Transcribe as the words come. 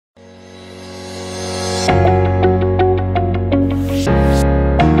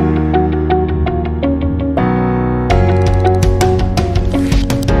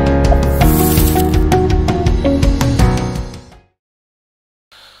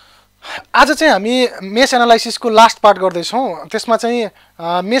आज चाहिँ हामी मेश एनालाइसिसको लास्ट पार्ट गर्दै छौं। त्यसमा चाहिँ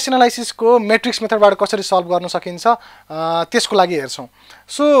मेश एनालाइसिसको मैट्रिक्स मेथडबाट कसरी सल्भ गर्न सकिन्छ त्यसको लागि हेर्छौं।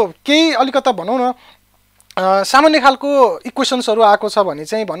 सो केही अलिकता भनौं न सामान्य खालको इक्वेशन्सहरु आएको छ भने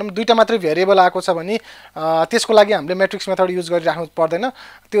चाहिँ भनौं दुईटा मात्रै भेरिएबल आएको छ भने त्यसको लागि हामीले मैट्रिक्स मेथड युज गरिराख्नु पर्दैन,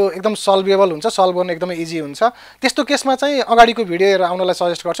 त्यो एकदम सल्भेबल हुन्छ, सल्भ गर्न एकदमै इजी हुन्छ। त्यस्तो केसमा चाहिँ अगाडिको भिडियो हेरेर आउनलाई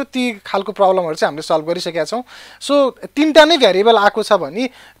सजेस्ट गर्छु। ती खालको प्रब्लमहरु चाहिँ हामीले सल्भ गरिसकेका छौं। सो तीनटा नै भेरिएबल आएको छ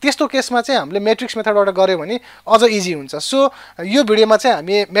भने त्यस्तो केसमा चाहिँ हामीले मैट्रिक्स मेथडबाट गर्यो भने अझ इजी हुन्छ। सो यो भिडियोमा चाहिँ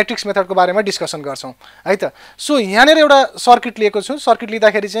हामी मैट्रिक्स मेथडको बारेमा डिस्कसन गर्छौं है त। सो यहाँनेर एउटा सर्किट लिएको छु। सर्किट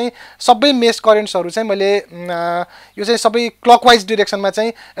लिँदाखेरि चाहिँ सबै मेश करेन्ट्सहरु चाहिँ मैले यो चाहिँ सबै क्लकवाइज डिरेक्सनमा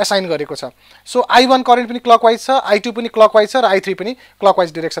चाहिँ असाइन गरेको छ। सो I1 करेन्ट पनि क्लकवाइज छ, I2 पनि क्लकवाइज छ र I3 पनि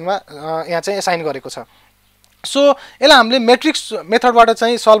क्लकवाइज डिरेक्सनमा यहाँ चाहिँ असाइन गरेको छ। सो यसलाई हामीले मैट्रिक्स मेथडबाट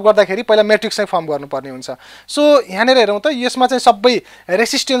चाहिँ सल्भ गर्दाखेरि पहिला मैट्रिक्स चाहिँ फर्म गर्नुपर्ने हुन्छ। सो यहाँनेर हेरौँ त, यसमा चाहिँ सबै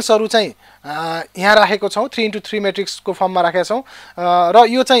रेसिस्टेन्सहरु चाहिँ यहाँ राखेको छौं, 3x3 मैट्रिक्सको फर्ममा राखेका छौं र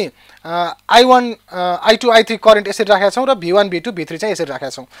यो चाहिँ I1 I2 I3 करेन्ट यसरी राखेका छौं र V1 V2 V3 चाहिँ यसरी राखेका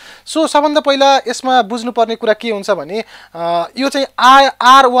छौं। सो सबभन्दा पहिला यसमा बुझ्नुपर्ने कुरा के हुन्छ भने यो चाहिँ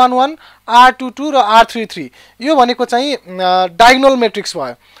R11 R22 र R33 यो भनेको चाहिँ डायगोनल मैट्रिक्स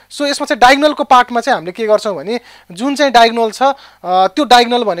भयो। सो यसमा चाहिँ डायगोनलको पार्टमा चाहिँ हामीले के गर्छौं भने जुन चाहिँ डायगोनल छ त्यो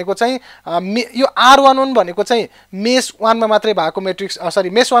डायगोनल भनेको चाहिँ यो R11 भनेको चाहिँ मेश 1 मा मात्रै भएको मैट्रिक्स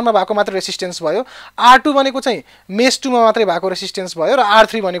मेश 1 मा भएको मात्र रेसिस्टेन्स भयो, R2 भनेको चाहिँ मेश 2 मा मात्रै भएको रेसिस्टेन्स भयो र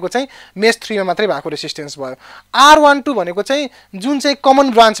R3 भनेको चाहिँ मेश 3 मा मात्रै भएको रेसिस्टेन्स भयो। R12 भनेको चाहिँ जुन चाहिँ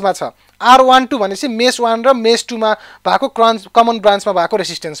कमन ब्रान्चमा छ, R12 भनेपछि मेश 1 र मेश 2 मा भएको कमन ब्रान्चमा भएको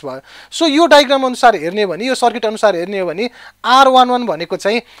रेसिस्टेन्स भयो। सो यो डायग्राम अनुसार हेर्ने हो भने, यो सर्किट अनुसार हेर्ने हो भने R11 भनेको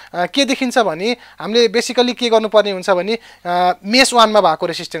चाहिँ के देखिन्छ भने हामीले बेसिकली के गर्नुपर्ने हुन्छ भने मेश 1 मा भएको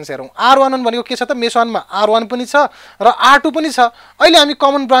रेसिस्टेन्स हेरौं। R11 भनेको के छ त, मेश 1 मा R1 पनि छ र R2 पनि छ। अहिले हामी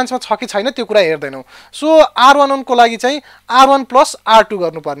कमन ब्रान्चमा छ कि छैन त्यो कुरा हेर्दैनौं। सो R11 को लागि चाहिँ R1 प्लस R2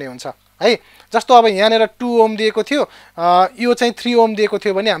 गर्नुपर्ने हुन्छ है। जस्तो अब यहाँनेर 2 ओम दिएको थियो, यो चाहिँ 3 ओम दिएको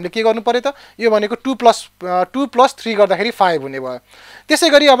थियो भने हामीले के गर्नु पर्यो त, यो भनेको 2 प्लस 3 गर्दाखेरि 5 हुने भयो।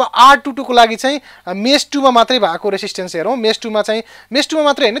 त्यसैगरी अब R22 को लागि चाहिँ मेश 2 मा मात्रै भएको रेसिस्टेन्स हेरौं। मेश 2 मा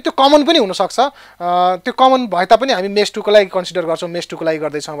मात्रै हैन, त्यो कमन पनि हुन सक्छ। त्यो कमन भए तापनि हामी मेश 2 को लागि कन्सिडर गर्छौं, मेश 2 को लागि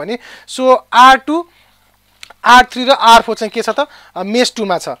गर्दै छौं भने। सो R2 R3 र R4 चाहिँ के छ त, मेश 2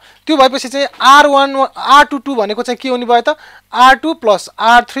 मा छ। त्यो भएपछि चाहिँ R22 भनेको चाहिँ के हुने भयो त, R2 plus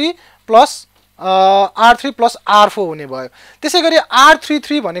R3 plus R4 हुने भयो। त्यसैगरी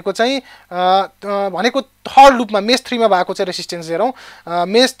R33 भनेको चाहिँ भनेको थर्ड लुपमा मेश 3 मा भएको चाहिँ रेसिस्टेन्स हेरौं।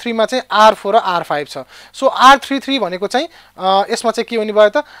 मेश 3 मा चाहिँ R4 र R5 छ। सो R33 भनेको चाहिँ यसमा चाहिँ के हुने भयो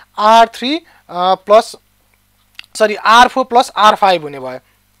त, R4 प्लस R5 हुने भयो।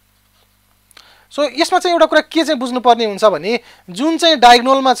 सो यसमा चाहिँ एउटा कुरा के चाहिँ बुझ्नुपर्ने हुन्छ भने जुन चाहिँ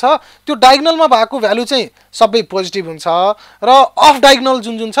डायगोनलमा छ त्यो डायगोनलमा भएको भ्यालु चाहिँ सबै पोजिटिभ हुन्छ र अफ डायगोनल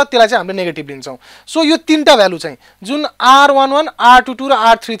जुन छ त्यसलाई चाहिँ हामीले नेगेटिभ लिन्छौं। सो यो तीनटा भ्यालु चाहिँ जुन R11 R22 र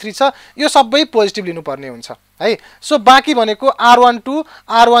R33 छ यो सबै पोजिटिभ लिनुपर्ने हुन्छ है। सो बाँकी भनेको R12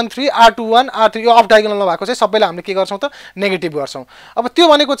 R13 R21 R3 यो अफ डायगोनलमा भएको चाहिँ सबैलाई हामीले के गर्छौं त, नेगेटिभ गर्छौं। अब त्यो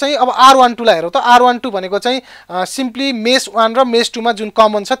भनेको चाहिँ अब R12 लाई हेरौं त। R12 भनेको चाहिँ सिम्पली मेश 1 र मेश 2 मा जुन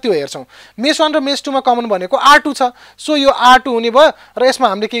कमन छ त्यो हेर्छौं। मेश 1 र मेश 2 मा कमन भनेको R2 छ। सो यो R2 हुने भयो र यसमा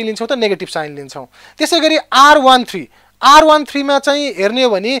हामीले के लिन्छौं त, नेगेटिभ साइन लिन्छौं। त्यसैगरी R13 मा चाहिँ हेर्ने हो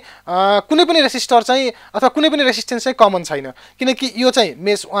भने कुनै पनि रेसिस्टर चाहिँ अथवा कुनै पनि रेसिस्टेन्स चाहिँ कमन छैन, किनकि यो चाहिँ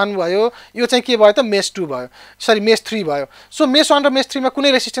मेश 1 भयो, यो चाहिँ के भयो त, मेश 2 भयो, मेश 3 भयो। सो मेश 1 र मेश 3 मा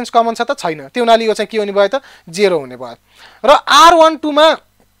कुनै रेसिस्टेन्स कमन छ त, छैन। त्यो हुनाले यो चाहिँ के हुने भयो त, 0 हुने भयो। र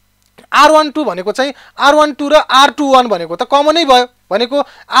R12 भनेको चाहिँ R12 र R21 भनेको त कमनै भयो। भनेको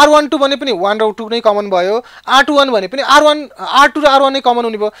R12 भने पनि 1 र 2 नै कमन भयो, R21 भने पनि R2 र R1 नै कमन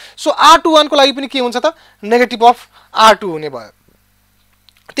हुने भयो। सो R21 को लागि पनि के हुन्छ त, नेगेटिभ अफ R2 हुने भयो।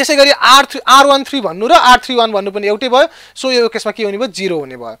 त्यसैगरी R13 भन्नु र R31 भन्नु पनि एउटै भयो। सो यो केसमा के हुने भयो, 0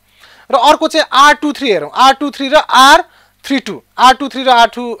 हुने भयो। र अर्को चाहिँ R23 हेरौं। R23 र R32 र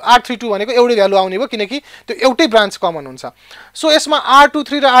R32 भनेको एउटै भ्यालु आउने भयो, किनकि त्यो एउटै ब्रान्च कमन हुन्छ। सो यसमा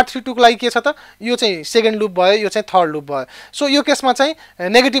R23 र R32 को लागि के छ त, यो चाहिँ सेकेन्ड लुप भयो, यो चाहिँ थर्ड लुप भयो। सो यो केसमा चाहिँ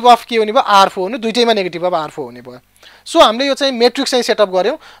नेगेटिभ अफ के हुने भयो, R4 हुने, दुईटैमा नेगेटिभ अफ R4 हुने भयो। सो हामीले यो चाहिँ मैट्रिक्स चाहिँ सेटअप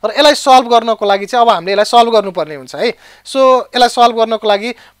गर्यौं र यसलाई सल्भ गर्नको लागि चाहिँ अब हामीले यसलाई सल्भ गर्नुपर्ने हुन्छ है। सो यसलाई सल्भ गर्नको लागि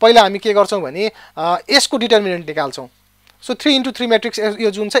पहिला हामी के गर्छौं भने यसको डिटर्मिनेन्ट निकाल्छौं। सो 3x3 मैट्रिक्स यो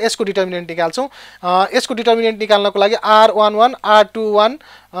जुन छ यसको डिटर्मिनेन्ट निकाल्छौं। यसको डिटर्मिनेन्ट निकाल्नको लागि R11 R21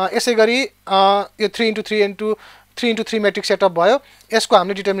 यसैगरी यो 3x3 3x3 म्याट्रिक्स सेटअप भयो यसको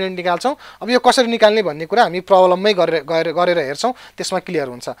हामीले डिटर्मिनेन्ट निकाल्छौं अब यो कसरी निकाल्ने भन्ने कुरा हामी प्रब्लममै गरेर हेर्छौं त्यसमा क्लियर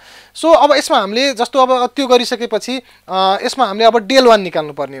हुन्छ सो अब यसमा हामीले जस्तो अब त्यो गरिसकेपछि यसमा हामीले अब del 1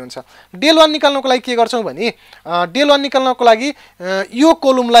 निकाल्नु पर्ने हुन्छ del 1 निकाल्नको लागि के गर्छौं भने del 1 निकाल्नको लागि यो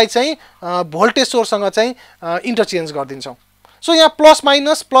कोलमलाई चाहिँ भोल्टेज सोर्ससँग चाहिँ इन्टरचेन्ज गर्दिन्छौं सो यहाँ प्लस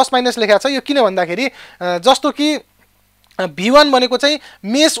माइनस लेखेको छ यो किन भन्दाखेरि जस्तो कि V1 भनेको चाहिँ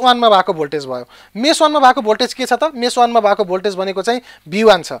मेश 1 मा भएको भोल्टेज भयो मेश 1 मा भएको भोल्टेज के छ त मेश 1 मा भएको भोल्टेज भनेको चाहिँ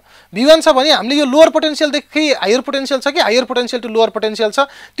V1 छ V1 छ भने हामीले यो लोअर पोटेन्शियल देखि हायर पोटेन्शियल छ कि higher potential to lower potential छ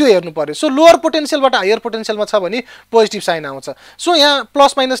त्यो हेर्नु पर्यो सो लोअर पोटेन्शियलबाट हायर पोटेन्शियलमा छ भने पोजिटिभ साइन आउँछ सो यहाँ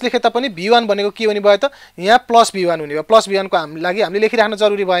प्लस माइनस लेखे तापनि V1 भनेको के हुने भयो त यहाँ प्लस V1 हुने भयो प्लस V1 को लागि हामीले लेखिराख्न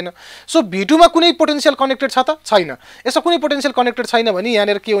जरुरी भएन सो V2 मा कुनै पोटेन्शियल कनेक्टेड छ त छैन यसो कुनै पोटेन्शियल कनेक्टेड छैन भने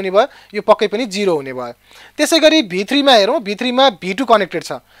यहाँ के हुने भयो यो पक्कै पनि 0 हुने भयो त्यसैगरी V3 मा हेरौं V3 मा V2 कनेक्टेड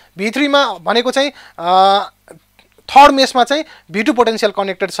छ V3 मा भनेको चाहिँ थर्ड मेशमा चाहिँ V2 पोटेन्शियल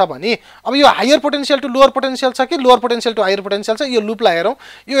कनेक्टेड छ भने अब यो higher potential to lower potential छ कि lower potential to higher potential छ यो लुपलाई हेरौं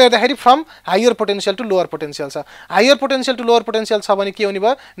यो हेर्दाखेरि from higher potential to lower potential छ higher potential to lower potential छ भने के हुने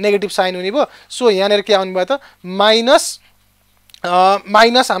भयो नेगेटिभ साइन हुने भयो सो यहाँ के आउने भयो त माइनस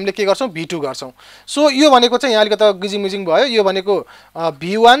हामीले के गर्छौं V2 गर्छौं सो यो भनेको चाहिँ यहाँ अलिकति गिजिङ भयो यो भनेको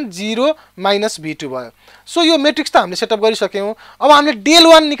V1 0 माइनस V2 भयो सो यो मैट्रिक्स त हामीले सेटअप गरिसक्यौं अब हामीले del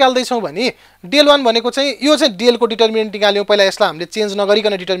 1 निकाल्दै छौं भने del 1 भनेको चाहिँ यो चाहिँ del को डिटर्मिनेन्ट निकाल्यौं पहिला यसलाई हामीले चेन्ज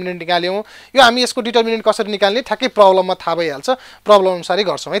नगरिकन डिटर्मिनेन्ट निकाल्यौं यो हामी यसको डिटर्मिनेन्ट कसरी निकाल्ने ठ्याक्कै प्रब्लममा थाहा भइहाल्छ प्रब्लम अनुसारै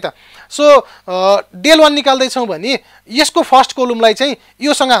गर्छौं है त सो del 1 निकाल्दै छौं भने यसको फर्स्ट कोलमलाई चाहिँ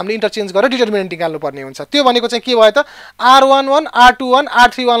योसँग हामीले इन्टरचेन्ज गरेर डिटर्मिनेन्ट निकाल्नु पर्ने हुन्छ त्यो भनेको चाहिँ के भयो त R11 R21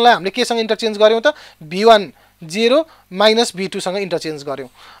 R31 लाई हामीले केसँग इन्टरचेन्ज गर्यौं त V1 0 माइनस V2 सँग इन्टरचेन्ज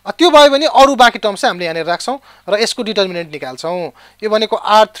गर्यौं त्यो भयो भने अरु बाँकी टर्म्स चाहिँ हामीले यहाँ राख्छौं र यसको डिटर्मिनेन्ट निकाल्छौं यो भनेको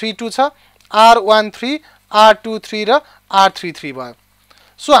R32 छ R13 R23 र R33 भयो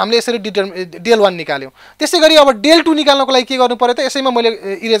सो हामीले यसरी del 1 निकाल्यौं त्यसैगरी अब del 2 निकाल्नको लागि के गर्नु पर्यो त यसैमा मैले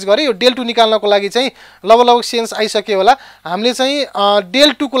इरेज गरे यो del 2 निकाल्नको लागि चाहिँ लगभग सेन्स आइसक्यो होला हामीले चाहिँ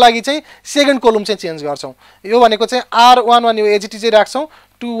del 2 को लागि चाहिँ सेकेन्ड कोलम चाहिँ चेन्ज गर्छौं यो भनेको चाहिँ R11 यो एजिटी चाहिँ राख्छौं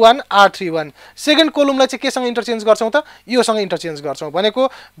 21 R31 सेकेन्ड कोलमलाई चाहिँ केसँग इन्टरचेन्ज गर्छौं त योसँग इन्टरचेन्ज गर्छौं भनेको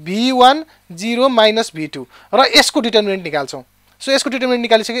V1 0 माइनस V2 र यसको डिटर्मिनेन्ट निकाल्छौं सो यसको डिटर्मिनेन्ट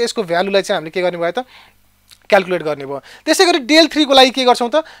निकालिसके यसको भ्यालुलाई चाहिँ हामीले के गर्ने भयो त क्याल्कुलेट गर्ने भयो त्यसैगरी del 3 को लागि के गर्छौं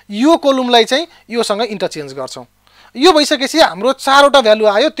त यो कोलमलाई चाहिँ योसँग इन्टरचेन्ज गर्छौं यो भइसकेपछि हाम्रो चारवटा भ्यालु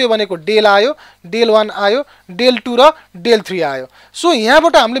आयो त्यो भनेको del आयो del 1 आयो del 2 र del 3 आयो सो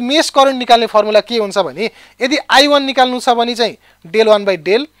यहाँबाट हामीले मेश करेन्ट निकाल्ने फर्मुला के हुन्छ भने यदि I1 निकाल्नु छ भने चाहिँ del 1 /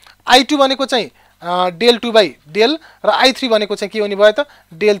 del I2 भनेको चाहिँ del 2 / del र I3 भनेको चाहिँ के हुने भयो त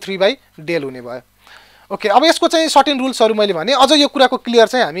del 3 / del हुने भयो ओके अब यसको चाहिँ सर्टेन रुल्सहरु मैले भने अझ यो कुराको क्लियर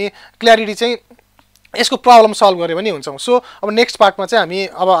चाहिँ हामी क्ल्यारिटी चाहिँ यसको प्रब्लम सल्भ गरे पनि हुन्छ सो अब नेक्स्ट पार्टमा चाहिँ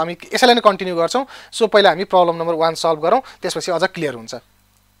हामी यसैलाई नै कन्टिन्यू गर्छौं सो पहिला हामी प्रब्लम नम्बर 1 सल्भ गरौँ त्यसपछि अझ क्लियर हुन्छ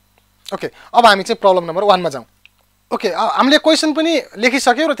ओके अब हामी चाहिँ प्रब्लम नम्बर 1 मा जाउँ ओके हामीले क्वेशन पनि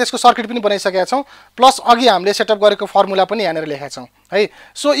लेखिसक्यौं र त्यसको सर्किट पनि बनाइसकेका छौं प्लस अघि हामीले सेटअप गरेको फर्मुला पनि यहाँनेर लेखेका छौं है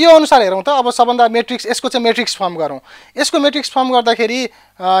सो यो अनुसार हेरौं त अब सबभन्दा मैट्रिक्स यसको चाहिँ मैट्रिक्स फर्म गरौँ यसको मैट्रिक्स फर्म गर्दाखेरि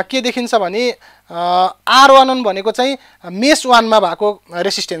के देखिन्छ भने R11 भनेको चाहिँ मेश 1 मा भएको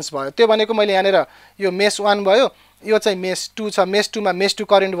रेसिस्टेन्स भयो त्यो भनेको मैले यहाँनेर यो मेश 1 भयो यो चाहिँ मेश 2 छ मेश 2 मा मेश 2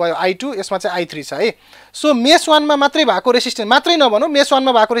 करेन्ट भयो I2 यसमा चाहिँ I3 छ है सो मेश 1 मा मात्रै भएको रेसिस्टेन्स मात्रै नभनौ मेश 1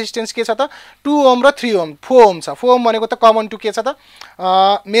 मा भएको रेसिस्टेन्स के छ त 2 ओम र 3 ओम 4 ओम छ 4 ओम भनेको त कमन टु के छ त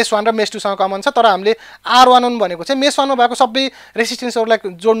मेश 1 र मेश 2 सँग कमन छ तर हामीले R11 भनेको चाहिँ मेश 1 मा भएको सबै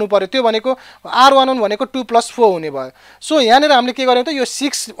रेसिस्टेन्सहरुलाई जोड्नु पर्यो त्यो भनेको R11 भनेको 2 + 4 हुने भयो सो यहाँनेर हामीले के गर्यौं त यो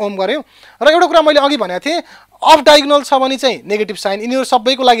 6 ओम गर्यौं र एउटा कुरा मैले अघि भनेको थिए अफ डायगोनल छ भने चाहिँ नेगेटिभ साइन यिनीहरु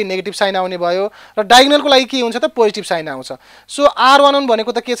सबैको लागि नेगेटिभ साइन आउने भयो र डायगोनलको लागि के हुन्छ त पोजिटिभ साइन आउँछ सो R11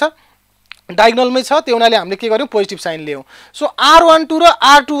 भनेको त के छ डायगोनलमै छ त्यो हुनाले हामीले के गर्यौं पोजिटिभ साइन ल्यायौं सो R12 र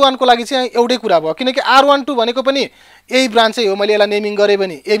R21 को लागि चाहिँ एउटै कुरा भयो किनकि R12 भनेको पनि एबी ब्रान्चै हो मैले यसलाई नेमिङ गरे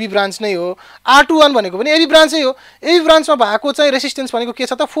पनि एबी ब्रान्च नै हो R21 भनेको पनि एबी ब्रान्चै हो एबी ब्रान्चमा भएको चाहिँ रेसिस्टेन्स भनेको के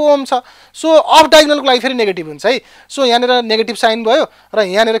छ त 4 ओम छ सो अफ डायगोनलको लागि फेरि नेगेटिभ हुन्छ है सो यहाँनेर नेगेटिभ साइन भयो र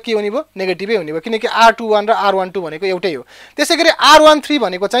यहाँनेर के हुने भयो नेगेटिभै हुने भयो किनकि R21 र R12 भनेको एउटै हो त्यसैगरी R13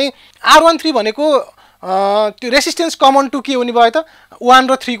 भनेको चाहिँ R13 भनेको त्यो रेसिस्टेन्स कमन टु के हुने भयो त 1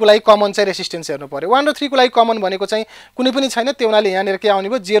 र 3 को लागि कमन चाहिँ रेसिस्टेन्स हेर्नु पर्यो 1 र 3 को लागि कमन भनेको चाहिँ कुनै पनि छैन त्यो हुनाले यहाँनेर के आउने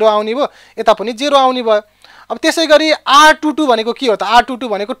भयो 0 आउने भयो यता पनि 0 आउने भयो अब त्यसैगरी R22 भनेको के हो त R22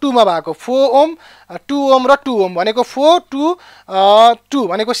 भनेको 2 मा भएको 4 ओम 2 ओम र 2 ओम भनेको 4 2 2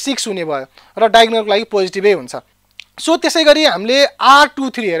 भनेको 6 हुने भयो र डायगोनलको लागि पोजिटिभै हुन्छ सो त्यसैगरी हामीले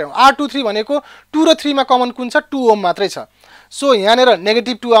R23 हेरौं R23 भनेको 2 र 3 मा कमन कुन छ 2 ओम मात्रै छ सो यहाँनिर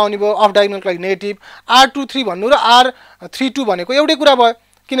नेगेटिभ 2 आउने भयो, अफ डायगोनलको लागि नेगेटिभ। R23 भन्नु र R32 भनेको एउटै कुरा भयो,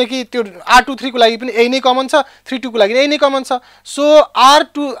 किनकि त्यो R23 को लागि पनि यही नै कमन छ, 32 को लागि यही नै कमन छ। सो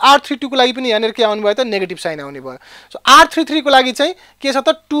R32 को लागि पनि यहाँनिर के आउने भयो त नेगेटिभ साइन आउने भयो। सो R33 को लागि चाहिँ के छ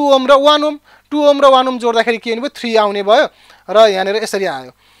त 2 ओम र 1 ओम, 2 ओम र 1 ओम जोड्दाखेरि के हुने भयो 3 आउने भयो र यहाँनिर यसरी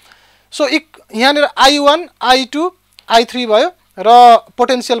आयो। सो यहाँनिर I1 I2 I3 भयो र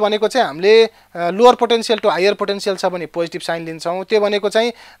पोटेन्शियल भनेको चाहिँ हामीले lower potential to higher potential छ भने पोजिटिभ साइन लिन्छौँ। त्यो भनेको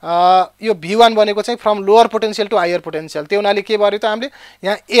चाहिँ यो V1 भनेको चाहिँ from lower potential to higher potential, त्यो हुनाले के गर्यो त हामीले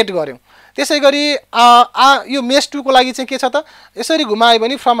यहाँ 8 गर्यौँ। त्यसै गरी यो मेस 2 को लागि चाहिँ के छ त यसरी घुमायो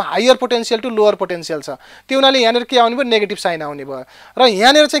भने from higher potential to lower potential छ, त्यो हुनाले यहाँनिर के आउने भयो नेगेटिभ साइन आउने भयो। र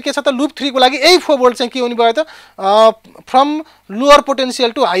यहाँनिर चाहिँ के छ त लुप 3 को लागि यही 4 भोल्ट चाहिँ के हुने भयो त from lower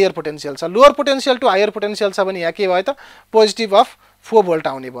potential to higher potential छ, lower potential to higher potential छ भने यहाँ के भयो त पोजिटिभ अफ 4 भोल्ट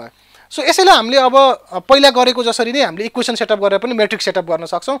आउने भयो। सो यसैले हामीले अब पहिला गरेको जसरी नै हामीले इक्वेसन सेटअप गरेर पनि मेट्रिक्स सेटअप गर्न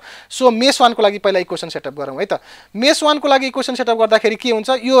सक्छौँ। सो मेस 1 को लागि पहिला इक्वेसन सेटअप गरौँ है त। मेस 1 को लागि इक्वेसन सेटअप गर्दाखेरि के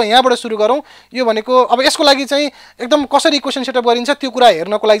हुन्छ, यो यहाँबाट सुरु गरौँ। यो भनेको अब यसको लागि चाहिँ एकदम कसरी इक्वेसन सेटअप गरिन्छ त्यो कुरा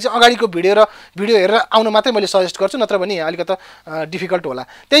हेर्नको लागि चाहिँ अगाडिको भिडियो हेरेर आउन मात्रै मैले सजेस्ट गर्छु, नत्र भने यहाँ अलिकति डिफिकल्ट होला।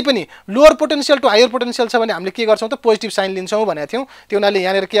 त्यही पनि lower potential to higher potential छ भने हामीले के गर्छौँ त पोजिटिभ साइन लिन्छौँ भनेको थियौँ, त्यो हुनाले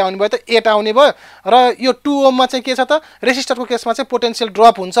यहाँनिर के आउने भयो त 8 आउने भयो। र यो 2 ओममा चाहिँ के छ त रेसिस्टरको केसमा चाहिँ पोटेन्शियल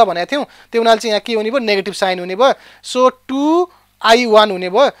ड्रप हुन्छ भनेको थियौँ, त्यो हुनाले चाहिँ के हुने भयो नेगेटिभ साइन हुने भयो। सो 2I1 हुने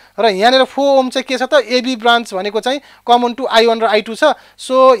भयो र यहाँनिर 4 ओम चाहिँ के छ त एबी ब्रान्च भनेको चाहिँ कमन टु I1 र I2 छ।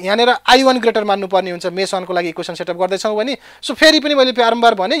 सो यहाँनिर I1 ग्रेटर मान्नुपर्ने हुन्छ मेस 1 को लागि इक्वेसन सेटअप गर्दैछौँ भने। सो फेरि पनि मैले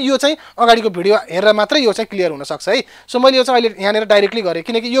बारम्बार भने यो चाहिँ अगाडिको भिडियो हेरेर मात्रै यो चाहिँ क्लियर हुनसक्छ है। सो मैले यो चाहिँ अहिले यहाँनिर डाइरेक्टली गरेँ,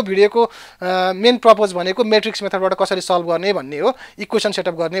 किनकि यो भिडियोको मेन पर्पज भनेको मेट्रिक्स मेथडबाट कसरी सल्भ गर्ने भन्ने हो, इक्वेसन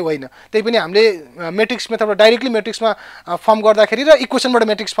सेटअप गर्ने होइन। त्यही पनि हामीले मेट्रिक्स मेथडबाट डाइरेक्टली मेट्रिक्समा फर्म गर्दाखेरि र इक्वेसनबाट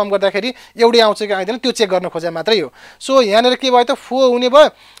मेट्रिक्स फर्म गर्दाखेरि एउटै आउँछ कि आउँदैन त्यो चेक गर्न खोजे मात्रै हो। सो यहाँनिर के भयो त 4 हुने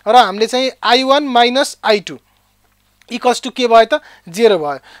भयो र हामीले चाहिँ I1 minus I2 equals to के भयो त 0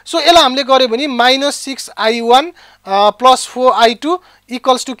 भयो। सो यसलाई हामीले गऱ्यो भने -6I1 plus 4I2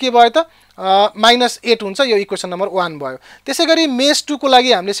 equals to के भयो त -8 हुन्छ, यो इक्वेसन नम्बर 1 भयो। त्यसै गरी मेस 2 को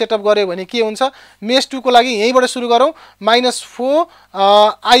लागि हामीले सेटअप गऱ्यो भने के हुन्छ, मेस 2 को लागि यहीँबाट सुरु गरौँ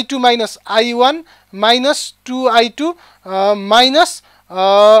 -4I2 minus I1 minus 2I2 minus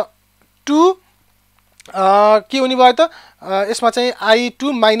 2 के हुने भयो त यसमा चाहिँ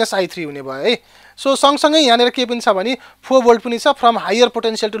I2 माइनस I3 हुने भयो है। सो सँगसँगै यहाँनिर के पनि छ भने 4 भोल्ट पनि छ, from higher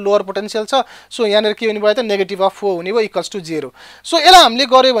potential to lower potential छ। सो यहाँनिर के हुने भयो त नेगेटिभ अफ 4 हुने भयो इक्वल्स टु 0। सो यसलाई हामीले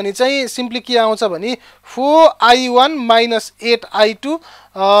गऱ्यो भने चाहिँ सिम्पली के आउँछ भने 4I1 minus 8I2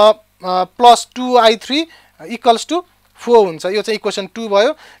 plus 2I3 equals to 4 हुन्छ, यो चाहिँ इक्वेसन 2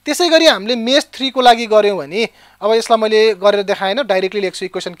 भयो। त्यसै गरी हामीले मेस 3 को लागि गऱ्यौँ भने अब यसलाई मैले गरेर देखाएन, डाइरेक्टली लेख्छु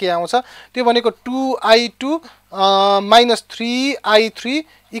इक्वेसन के आउँछ, त्यो भनेको 2I2 minus 3I3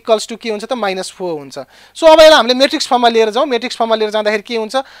 equals to के हुन्छ त -4 हुन्छ। सो अब यसलाई हामीले मेट्रिक्स फर्ममा लिएर जाउँ। मेट्रिक्स फर्ममा लिएर जाँदाखेरि के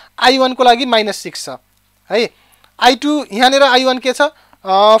हुन्छ I1 को लागि -6 छ है, I2 यहाँनिर I1 के छ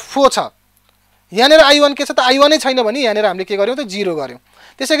 4 छ, यहाँनिर I1 के छ त I1 नै छैन भने यहाँनिर हामीले के गर्यौँ त 0 गर्यौँ।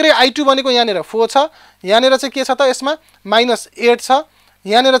 त्यसै गरी I2 भनेको यहाँनिर 4 छ, यहाँनिर चाहिँ के छ त यसमा -8 छ,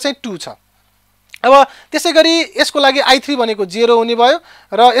 यहाँनिर चाहिँ 2 छ। अब त्यसै गरी यसको लागि I3 भनेको 0 हुने भयो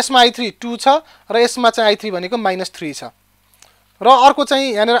र यसमा I3 2 छ र यसमा चाहिँ I3 भनेको -3 छ र अर्को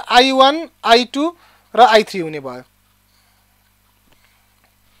चाहिँ यहाँनिर I1 I2 र I3 हुने भयो।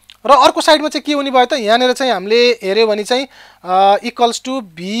 र अर्को साइडमा चाहिँ के हुने भयो त यहाँनिर चाहिँ हामीले हेर्यो भने चाहिँ इक्वल्स टु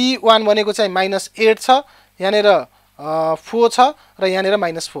V1 भनेको चाहिँ -8 छ, यहाँनिर 4 छ र यहाँनिर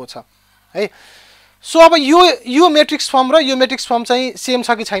 -4 छ है। सो अब यो मेट्रिक्स फर्म र यो मेट्रिक्स फर्म चाहिँ सेम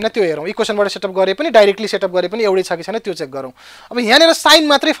छ कि छैन त्यो हेरौँ। इक्वेसनबाट सेटअप गरे पनि डाइरेक्टली सेटअप गरे पनि एउटै छ कि छैन त्यो चेक गरौँ। अब यहाँनिर साइन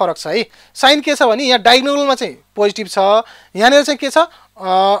मात्रै फरक छ है। साइन के छ भने यहाँ डायगोनलमा चाहिँ पोजिटिभ छ, यहाँनिर चाहिँ के छ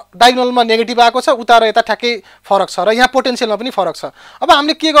डायगोनलमा नेगेटिभ आएको छ, उता र यता ठ्याक्कै फरक छ र यहाँ पोटेन्शियलमा पनि फरक छ। अब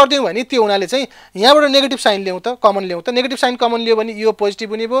हामीले के गरिदियौँ भने त्यो हुनाले चाहिँ यहाँबाट नेगेटिभ साइन ल्याउँ त, कमन ल्याउँ त। नेगेटिभ साइन कमन लियो भने यो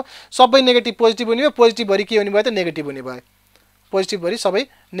पोजिटिभ हुने भयो, सबै नेगेटिभ पोजिटिभ हुने भयो, पोजिटिभ भरि के हुने भयो त नेगेटिभ हुने भयो, पोजिटिभ भरि सबै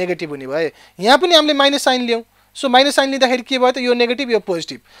नेगेटिभ हुने भयो। यहाँ पनि हामीले माइनस साइन ल्याउँ, सो माइनस साइन लिँदाखेरि के भयो त यो नेगेटिभ यो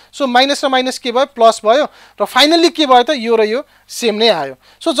पोजिटिभ, सो माइनस र माइनस के भयो प्लस भयो र फाइनल्ली के भयो त यो र यो सेम नै आयो।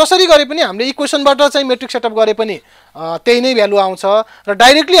 सो जसरी गरे पनि हामीले इक्वेसनबाट चाहिँ मेट्रिक सेटअप गरे पनि त्यही नै भ्यालु आउँछ र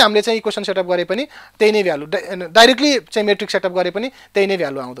डाइरेक्टली हामीले चाहिँ इक्वेसन सेटअप गरे पनि त्यही नै भ्यालु, डाइरेक्टली चाहिँ मेट्रिक सेटअप गरे पनि त्यही नै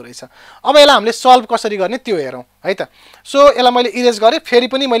भ्यालु आउँदो रहेछ। अब यसलाई हामीले सल्भ कसरी गर्ने त्यो हेरौँ है त। सो यसलाई मैले इरेज गरेँ, फेरि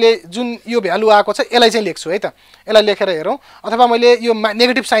पनि मैले जुन यो भ्यालु आएको छ यसलाई चाहिँ लेख्छु है त। यसलाई लेखेर हेरौँ अथवा मैले यो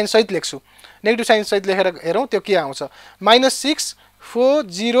नेगेटिभ साइन सहित लेख्छु, नेगेटिभ साइन सहित लेखेर हेरौँ त्यो के आउँछ। -6 4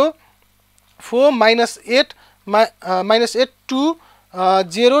 0 4 -8 -8 2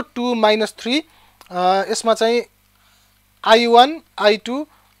 0 2 -3 यसमा चाहिँ I1 I2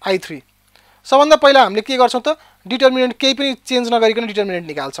 I3 सबभन्दा पहिला हामीले के गर्छौं त डिटर्मिनेन्ट केही पनि चेन्ज नगरिकन डिटर्मिनेन्ट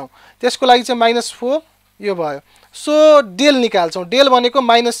निकाल्छौं त्यसको लागि चाहिँ -4 यो भयो सो डेल निकाल्छौं डेल भनेको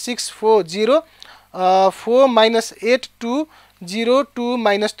 -640 4 -8 2 0 2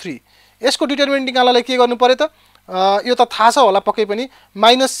 -3 यसको डिटर्मिनेन्ट निकाल्नलाई के गर्नु पर्यो त यो त थाहा छ होला पक्कै पनि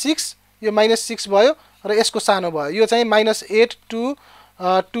 -6 यो -6 भयो र यसको सानो भयो यो चाहिँ -8 2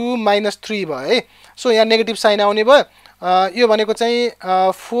 2 -3 भयो है सो यहाँ नेगेटिभ साइन आउने भयो यो भनेको चाहिँ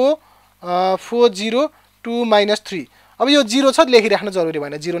 4 4 0 2 -3 अब यो 0 छ लेखिराख्न जरुरी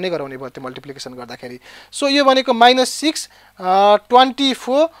भएन 0 नै गराउने भयो त्यो मल्टिप्लिकेसन गर्दाखेरि सो यो भनेको -6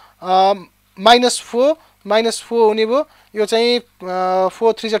 24 -4 हुने भयो यो चाहिँ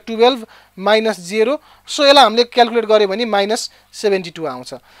 4 3 12 -0 सो यसलाई हामीले क्याल्कुलेट गर्यो भने -72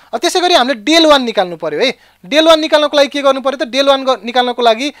 आउँछ त्यसैगरी हामीले डेल 1 निकाल्नु पर्यो है डेल 1 निकाल्नको लागि के गर्नु पर्यो त डेल 1 निकाल्नको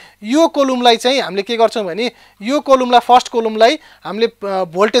लागि यो कोलुमलाई चाहिँ हामीले के गर्छौं भने यो कोलुमलाई फर्स्ट कोलुमलाई हामीले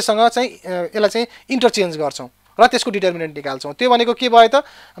भोल्टेजसँग चाहिँ यसलाई चाहिँ इन्टरचेन्ज गर्छौं र त्यसको डिटर्मिनेन्ट निकाल्छौं त्यो भनेको के भयो त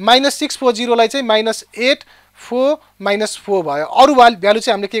 -640 लाई चाहिँ -8 4 -4 भयो अरु भ्यालु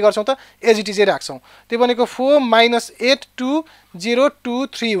चाहिँ हामीले के गर्छौं त एज इट इज राख्छौं त्यो भनेको 4 -8 2 0 2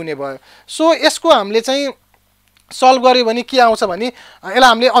 3 हुने भयो सो यसको हामीले चाहिँ सल्भ गर्यो भने के आउँछ भने यसलाई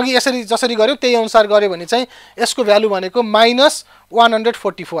हामीले अघि यसरी जसरी गर्यौ त्यही अनुसार गर्यो भने चाहिँ यसको भ्यालु भनेको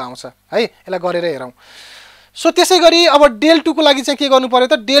 -144 आउँछ है यसलाई गरेर हेरौं सो त्यसैगरी अब डेल 2 को लागि चाहिँ के गर्नु पर्यो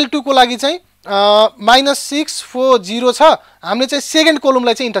त डेल 2 को लागि चाहिँ -640 छ हामीले चाहिँ सेकेन्ड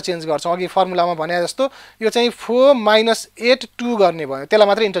कोलुमलाई चाहिँ इन्टरचेन्ज गर्छौं अघि फर्मुलामा भने जस्तो यो चाहिँ 4 -8 2 गर्ने भयो त्यसलाई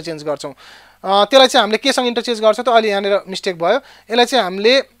मात्र इन्टरचेन्ज गर्छौं त्यसलाई चाहिँ हामीले केसँग इन्टरचेन्ज गर्छौं त अलि यहाँनेर मिस्टेक भयो यसलाई चाहिँ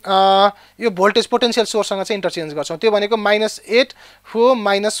हामीले यो भोल्टेज पोटेन्शियल सोर्ससँग चाहिँ इन्टरचेन्ज गर्छौं त्यो भनेको -8 4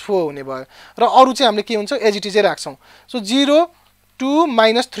 -4 हुने भयो र अरु चाहिँ हामीले के हुन्छ एज इट इज राख्छौं सो 0 2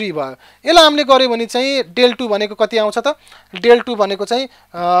 -3 भयो यसलाई हामीले गर्यो भने चाहिँ डेल 2 भनेको कति आउँछ त डेल 2 भनेको चाहिँ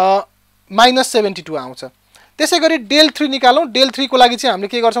 -72 आउँछ त्यसैगरी डेल 3 निकालौं डेल 3 को लागि चाहिँ हामीले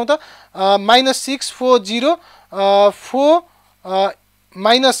के गर्छौं त -640 4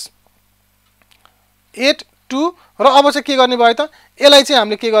 -8 2 र अब चाहिँ के गर्ने भयो त यसलाई चाहिँ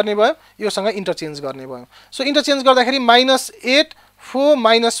हामीले के गर्ने भयो योसँग इन्टरचेन्ज गर्ने भयो सो इन्टरचेन्ज गर्दाखेरि -8 4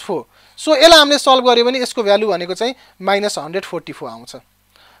 -4 सो यसलाई हामीले सल्भ गर्यो भने यसको भ्यालु भनेको चाहिँ -144 आउँछ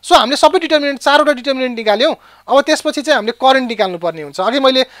सो हामीले सबै डिटर्मिनेन्ट चारवटा डिटर्मिनेन्ट निकाल्यौं अब त्यसपछि चाहिँ हामीले करेन्ट निकाल्नु पर्ने हुन्छ अघि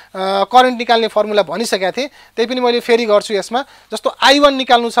मैले करेन्ट निकाल्ने फर्मुला भनिसकेको थिएँ त्यही पनि मैले फेरि गर्छु यसमा जस्तो I1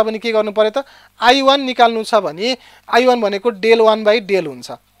 निकाल्नु छ भने के गर्नु पर्यो त I1 निकाल्नु छ भने I1 भनेको डेल 1 बाइ डेल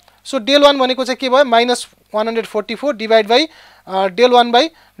हुन्छ सो डेल 1 भनेको चाहिँ के भयो -144 divide by del 1 by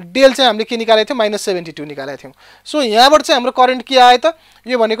del चाहिँ हामीले के निकालेको थियौ -72 निकालेको थियौ सो यहाँबाट चाहिँ हाम्रो करेन्ट के आयो त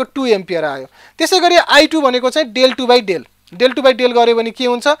यो भनेको 2 एम्पियर आयो त्यसैगरी I2 भनेको चाहिँ del 2 by del del 2 by del गर्यो भने के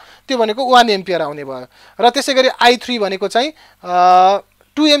हुन्छ त्यो भनेको 1 एम्पियर आउने भयो र त्यसैगरी I3 भनेको चाहिँ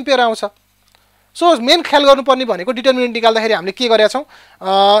 2 एम्पियर आउँछ सो मेन ख्याल गर्नुपर्ने भनेको डिटर्मिनेन्ट निकाल्दाखेरि हामीले के गरेका छौं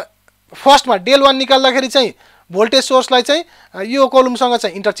फर्स्टमा डेल 1 निकाल्दाखेरि चाहिँ भोल्टेज सोर्सलाई चाहिँ यो कोलुमसँग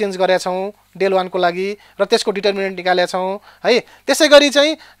चाहिँ इन्टरचेन्ज गरेका छौं डेल 1 को लागि र त्यसको डिटर्मिनेन्ट निकालेका छौं है त्यसैगरी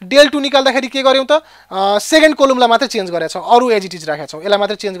चाहिँ डेल 2 निकाल्दाखेरि के गर्यौं त सेकेन्ड कोलुमलाई मात्र चेन्ज गरेका छौं अरु एज इट इज राखेका छौं यसलाई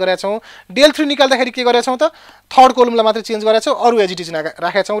मात्र चेन्ज गरेका छौं डेल 3 निकाल्दाखेरि के गरेका छौं त थर्ड कोलुमलाई मात्र चेन्ज गरेका छौं अरु एज इट इज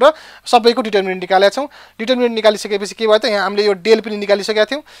राखेका छौं र सबैको डिटर्मिनेन्ट निकालेका छौं डिटर्मिनेन्ट निकालिसकेपछि के भयो त यहाँ हामीले यो डेल पनि निकालिसकेका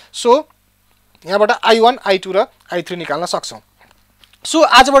थियौ सो यहाँबाट I1 I2 र I3 निकाल्न सक्छौं सो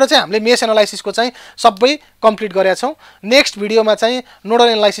आजबाट चाहिँ हामीले मेश एनालाइसिसको चाहिँ सबै कम्प्लिट गरेका छौं नेक्स्ट भिडियोमा चाहिँ नोडल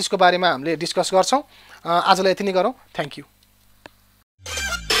एनालाइसिसको बारेमा हामीले डिस्कस गर्छौं आजलाई यति नै गरौँ थ्यांक यू